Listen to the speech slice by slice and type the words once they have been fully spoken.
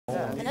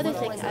Another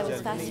thing I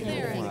was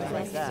fascinated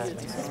with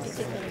this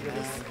particular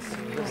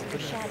piece was the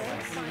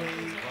shadows.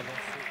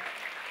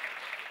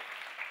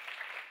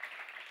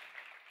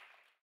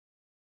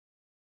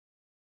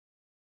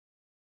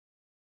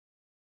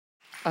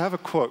 I have a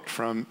quote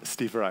from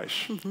Steve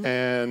Reich,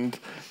 and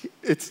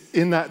it's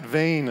in that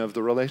vein of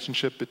the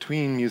relationship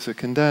between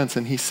music and dance.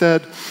 And he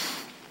said,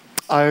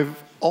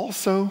 I've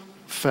also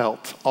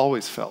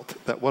always felt,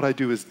 that what I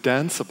do is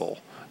danceable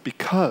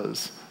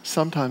because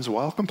sometimes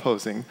while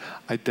composing,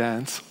 I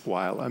dance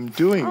while I'm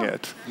doing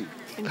it.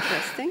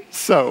 Interesting.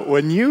 So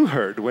when you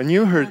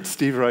heard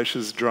Steve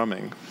Reich's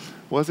drumming,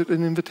 was it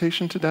an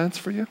invitation to dance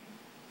for you?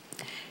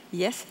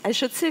 Yes, I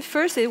should say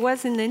first it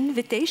was an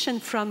invitation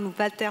from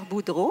Walter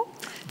Boudreau,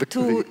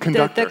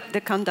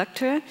 the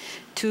conductor,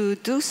 to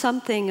do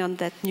something on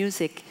that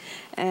music.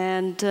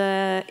 And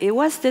it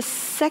was the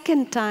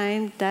second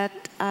time that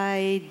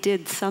I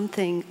did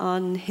something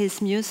on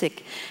his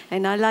music.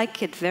 And I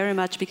like it very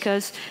much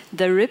because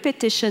the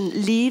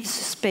repetition leaves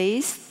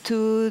space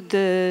to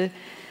the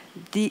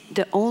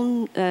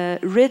own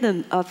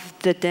rhythm of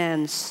the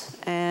dance.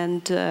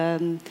 And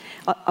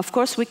of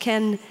course we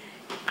can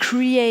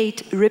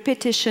create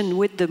repetition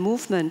with the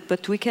movement,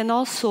 but we can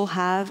also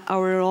have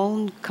our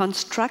own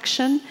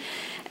construction,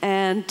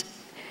 and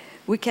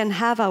we can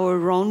have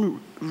our own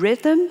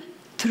rhythm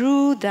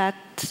through the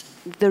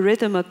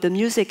rhythm of the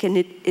music, and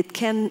it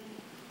can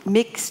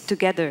mix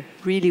together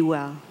really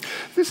well.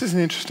 This is an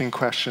interesting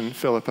question,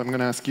 Philip. I'm going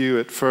to ask you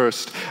at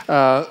first.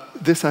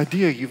 This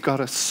idea, you've got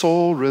a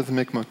sole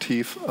rhythmic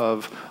motif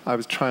of, I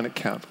was trying to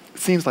count, it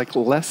seems like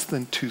less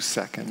than 2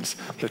 seconds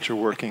that you're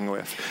working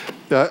with.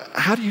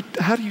 How do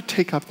you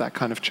take up that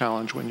kind of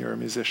challenge when you're a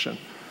musician?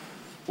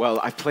 Well,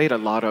 I've played a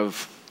lot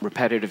of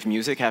repetitive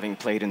music, having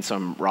played in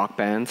some rock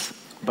bands,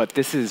 but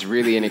this is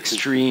really an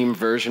extreme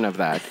version of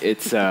that.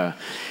 It's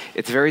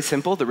very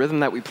simple. The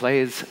rhythm that we play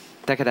is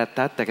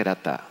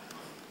da-ga-da-da,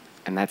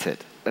 and that's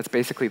it. That's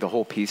basically the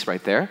whole piece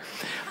right there,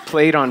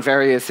 played on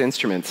various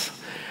instruments.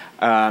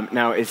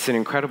 Now, it's an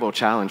incredible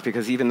challenge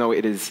because even though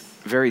it is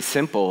very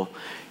simple,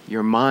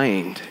 your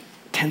mind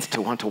tends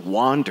to want to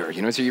wander,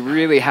 so you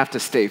really have to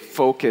stay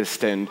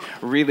focused and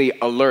really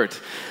alert.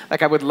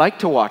 Like, I would like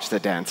to watch the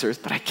dancers,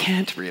 but I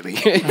can't really.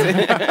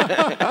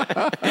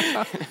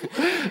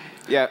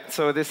 Yeah,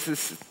 so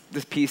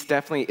this piece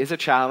definitely is a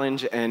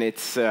challenge, and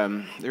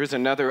there's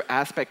another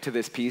aspect to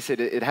this piece.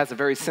 It has a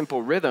very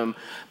simple rhythm,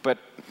 but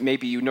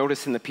maybe you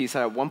notice in the piece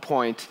at one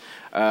point,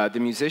 the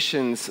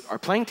musicians are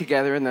playing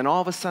together, and then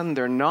all of a sudden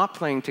they're not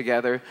playing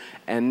together,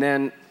 and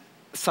then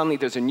suddenly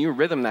there's a new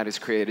rhythm that is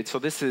created. So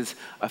this is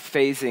a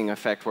phasing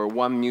effect where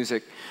one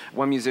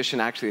musician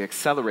actually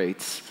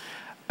accelerates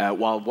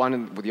while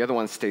the other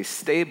one stays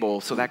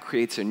stable. So that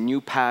creates a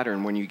new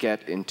pattern when you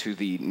get into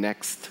the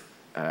next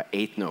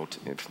eighth note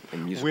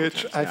in musical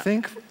Which terms. I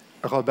think,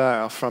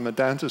 Robert, from a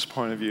dancer's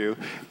point of view,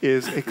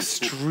 is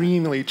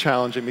extremely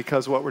challenging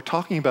because what we're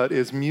talking about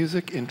is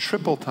music in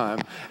triple time,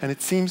 and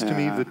it seems to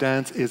me the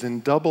dance is in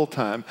double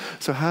time.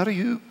 So how do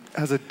you,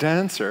 as a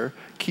dancer,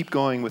 keep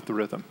going with the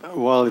rhythm?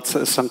 Well,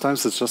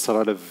 sometimes it's just a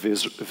lot of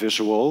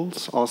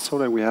visuals also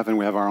that we have, and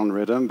we have our own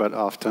rhythm, but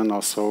often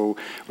also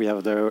we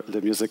have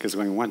the music is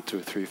going 1, 2,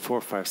 3, 4,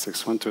 5,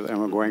 6, 1, 2,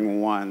 and we're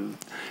going 1,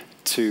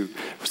 2.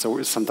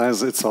 So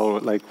sometimes it's all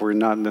like we're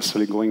not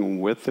necessarily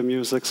going with the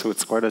music, so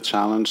it's quite a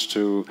challenge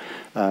to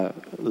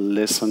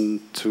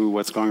listen to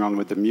what's going on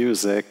with the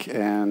music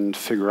and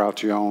figure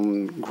out your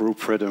own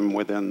group rhythm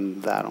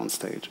within that on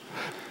stage.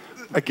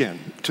 Again,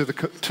 to the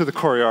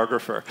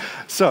choreographer.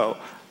 So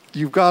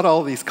you've got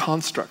all these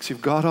constructs,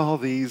 you've got all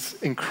these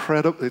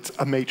incredible, it's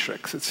a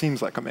matrix, it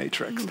seems like a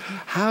matrix.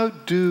 How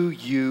do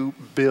you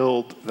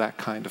build that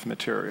kind of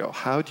material?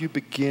 How do you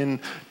begin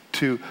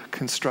to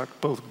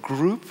construct both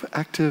group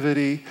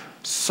activity,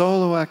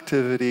 solo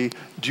activity,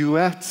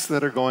 duets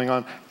that are going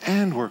on,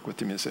 and work with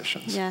the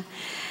musicians? Yeah,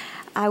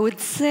 I would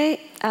say,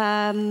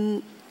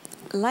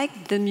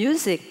 like the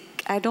music,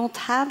 I don't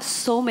have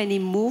so many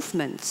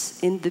movements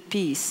in the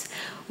piece.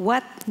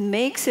 What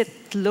makes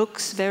it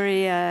looks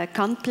very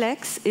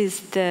complex is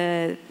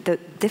the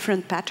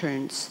different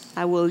patterns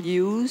I will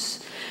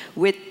use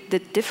with the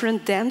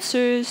different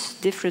dancers,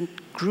 different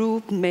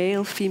group,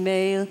 male,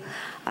 female,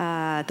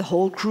 the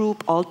whole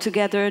group all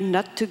together,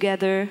 not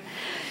together.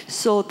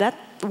 So that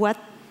what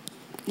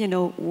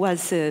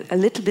was a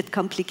little bit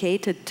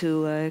complicated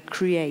to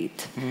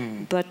create.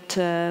 But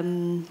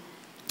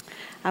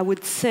I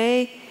would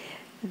say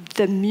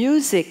the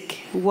music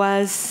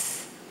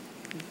was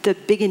the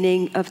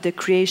beginning of the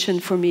creation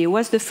for me. It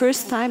was the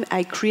first time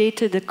I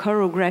created a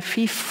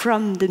choreography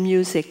from the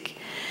music.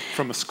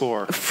 From a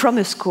score? From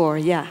a score,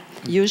 yeah.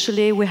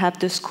 Usually we have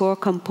the score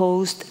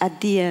composed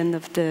at the end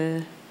of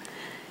the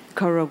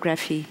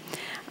choreography.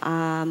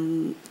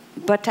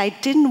 But I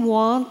didn't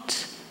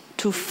want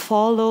to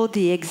follow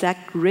the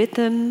exact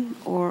rhythm,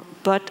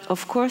 but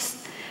of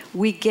course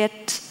we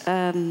get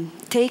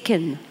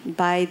taken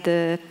by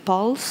the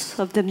pulse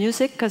of the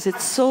music because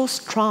it's so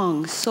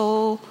strong,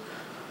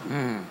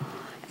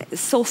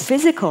 so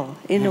physical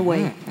in a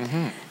way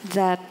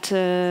that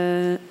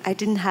I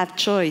didn't have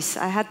choice.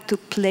 I had to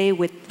play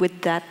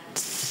with that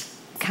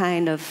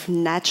kind of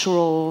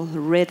natural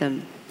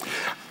rhythm.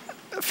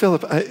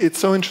 Philip, it's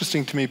so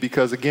interesting to me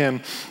because,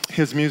 again,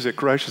 his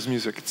music, Reich's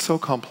music, it's so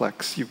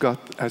complex. You've got,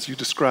 as you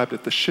described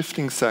it, the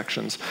shifting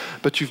sections,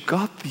 but you've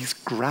got these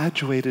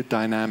graduated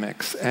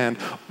dynamics and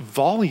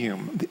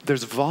volume.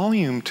 There's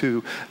volume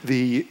to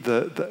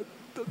the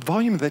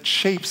volume that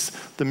shapes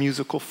the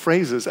musical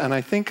phrases, and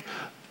I think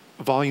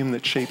volume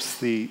that shapes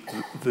the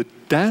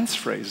dance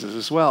phrases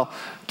as well.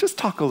 Just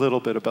talk a little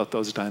bit about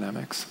those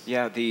dynamics.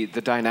 Yeah, the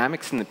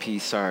dynamics in the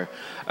piece are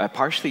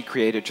partially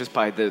created just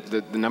by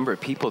the number of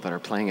people that are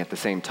playing at the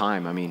same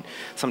time. I mean,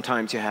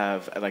 sometimes you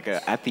have, like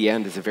at the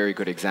end is a very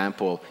good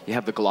example, you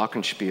have the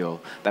glockenspiel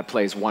that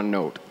plays one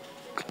note.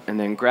 And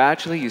then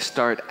gradually you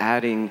start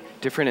adding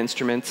different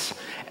instruments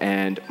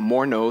and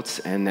more notes,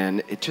 and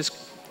then it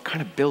just kind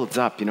of builds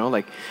up, you know,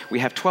 like we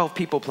have 12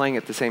 people playing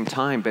at the same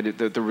time, but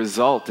the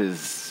result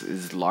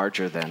is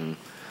larger than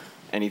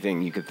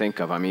anything you could think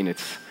of. I mean,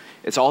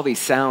 it's all these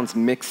sounds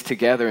mixed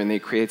together and they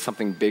create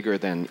something bigger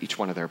than each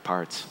one of their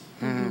parts.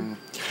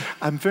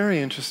 I'm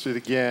very interested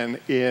again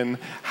in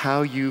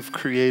how you've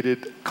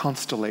created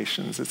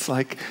constellations. It's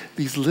like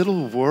these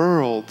little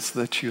worlds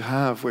that you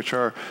have which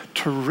are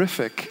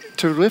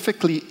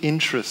terrifically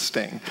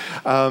interesting.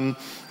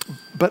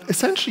 But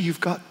essentially you've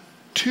got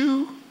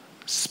two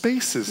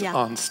spaces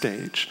on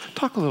stage.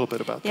 Talk a little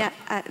bit about that.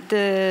 Yeah,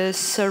 the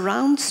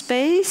surround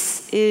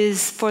space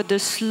is for the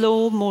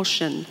slow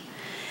motion,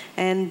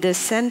 and the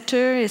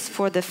center is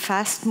for the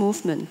fast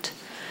movement.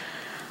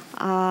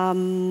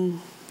 To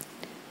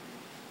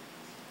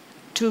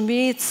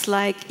me, it's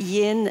like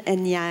yin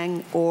and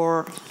yang,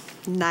 or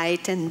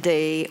night and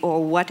day,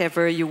 or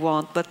whatever you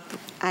want, but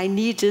I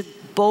needed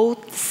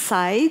both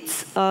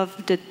sides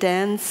of the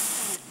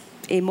dance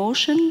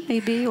emotion,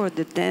 maybe, or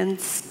the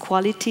dance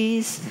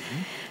qualities,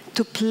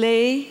 to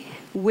play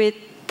with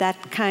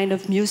that kind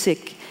of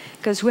music.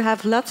 Because we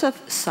have lots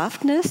of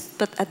softness,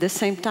 but at the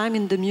same time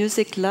in the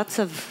music, lots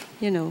of,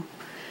 you know,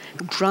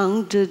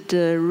 grounded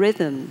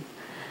rhythm.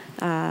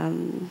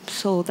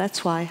 So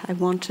that's why I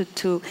wanted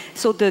to...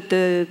 So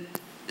the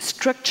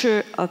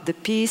structure of the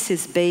piece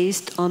is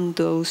based on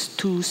those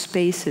two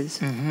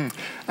spaces.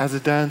 As a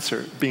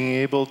dancer, being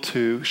able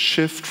to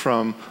shift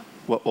from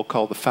what we'll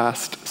call the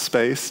fast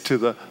space to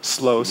the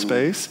slow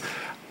space.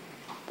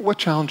 What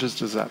challenges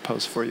does that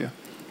pose for you?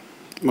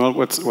 Well,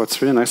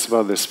 what's really nice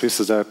about this piece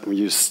is that when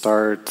you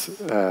start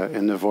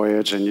in the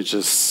voyage and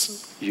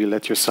you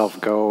let yourself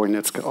go, and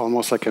it's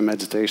almost like a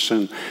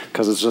meditation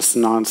because it's just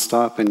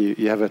nonstop, and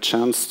you have a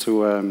chance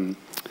to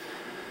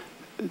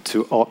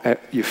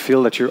you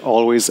feel that you're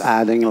always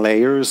adding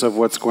layers of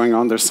what's going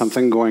on. There's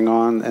something going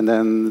on, and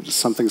then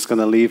something's going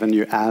to leave, and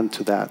you add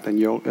to that. And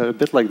you're a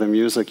bit like the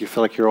music. You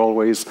feel like you're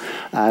always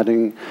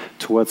adding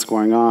to what's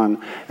going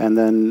on. And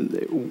then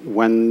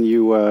when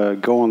you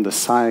go on the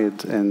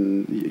side,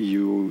 and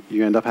you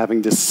end up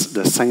having the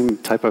same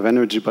type of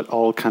energy, but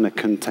all kind of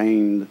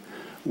contained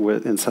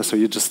inside. So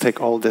you just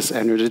take all this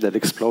energy that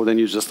explodes, and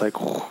you just like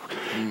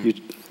you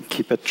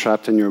keep it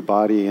trapped in your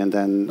body, and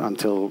then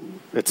until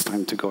it's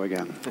time to go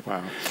again.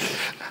 Wow.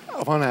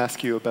 I want to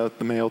ask you about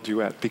the male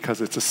duet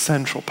because it's a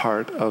central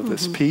part of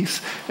this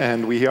piece,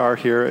 and we are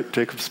here at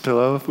Jacob's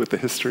Pillow with the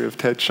history of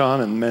Ted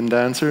Shawn and men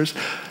dancers.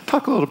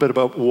 Talk a little bit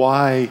about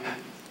why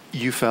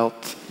you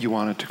felt you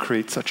wanted to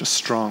create such a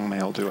strong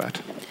male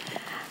duet.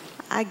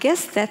 I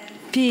guess that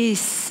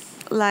piece,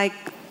 like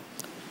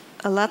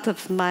a lot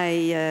of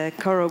my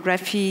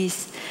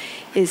choreographies,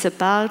 is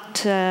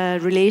about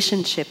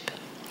relationship,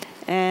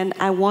 and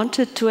I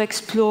wanted to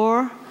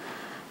explore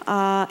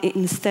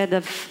instead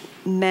of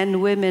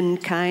men-women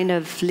kind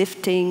of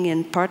lifting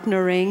and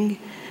partnering,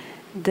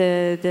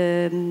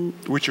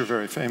 which you're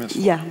very famous for.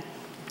 Yeah.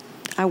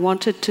 I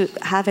wanted to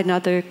have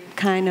another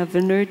kind of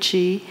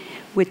energy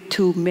with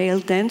two male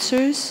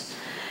dancers,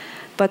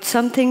 but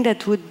something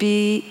that would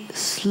be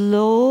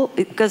slow,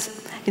 because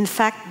in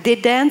fact they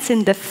dance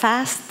in the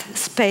fast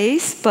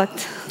space,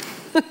 but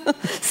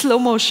slow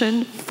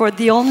motion for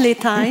the only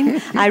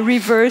time. I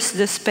reverse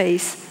the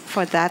space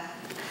for that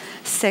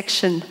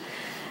section.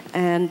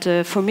 And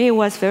for me, it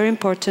was very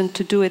important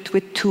to do it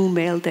with two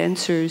male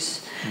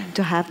dancers,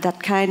 to have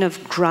that kind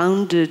of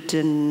grounded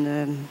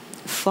and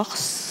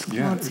force,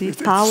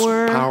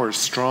 power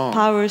strong.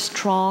 Power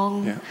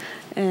strong,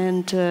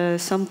 and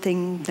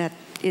something that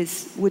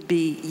would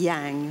be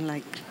yang,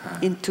 like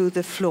into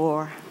the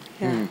floor.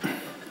 Yeah.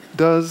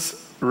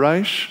 Does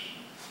Reich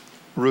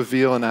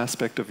reveal an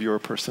aspect of your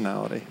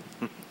personality?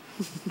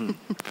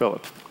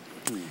 Philip.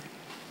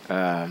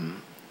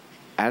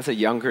 As a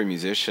younger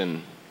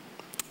musician,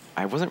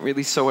 I wasn't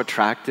really so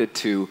attracted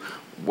to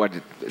what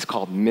is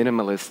called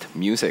minimalist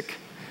music.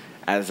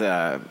 As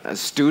a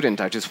student,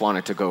 I just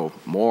wanted to go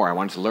more. I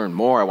wanted to learn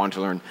more. I wanted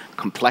to learn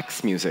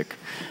complex music.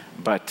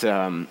 But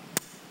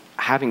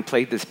having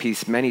played this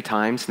piece many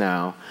times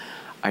now,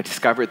 I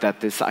discovered that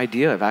this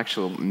idea of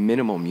actual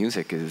minimal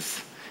music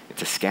is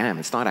it's a scam.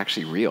 It's not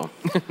actually real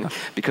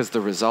because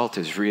the result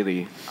is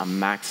really a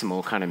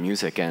maximal kind of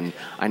music. And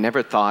I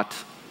never thought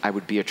I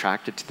would be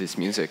attracted to this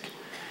music.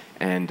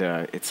 And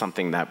it's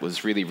something that was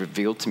really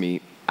revealed to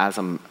me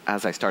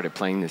as I started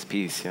playing this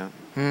piece. Yeah.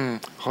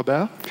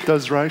 Robert,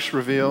 does Reich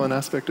reveal an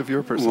aspect of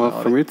your personality?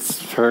 Well, for me, it's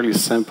fairly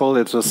simple.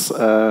 It's just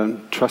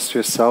trust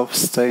yourself,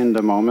 stay in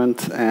the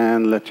moment,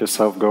 and let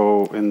yourself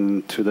go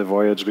into the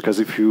voyage. Because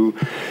if you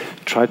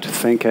try to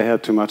think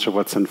ahead too much of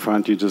what's in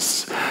front, you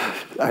just,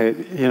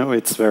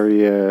 it's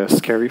very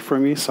scary for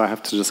me. So I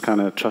have to just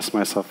kind of trust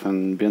myself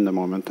and be in the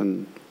moment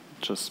and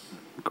just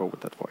go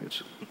with that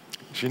voyage.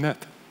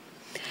 Ginette.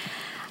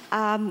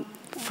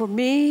 For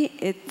me,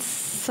 it's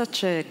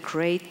such a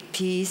great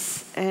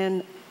piece,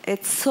 and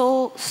it's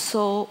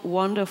so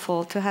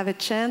wonderful to have a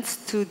chance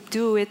to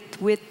do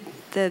it with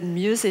the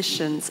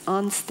musicians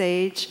on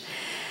stage.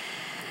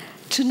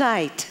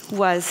 Tonight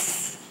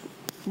was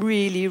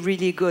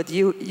really good.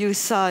 You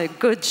saw a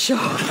good show.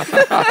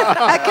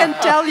 I can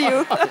tell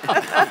you.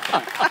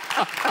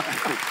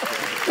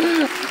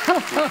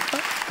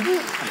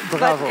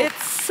 But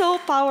it's so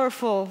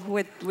powerful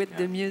with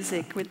the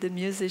music, with the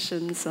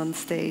musicians on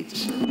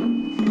stage.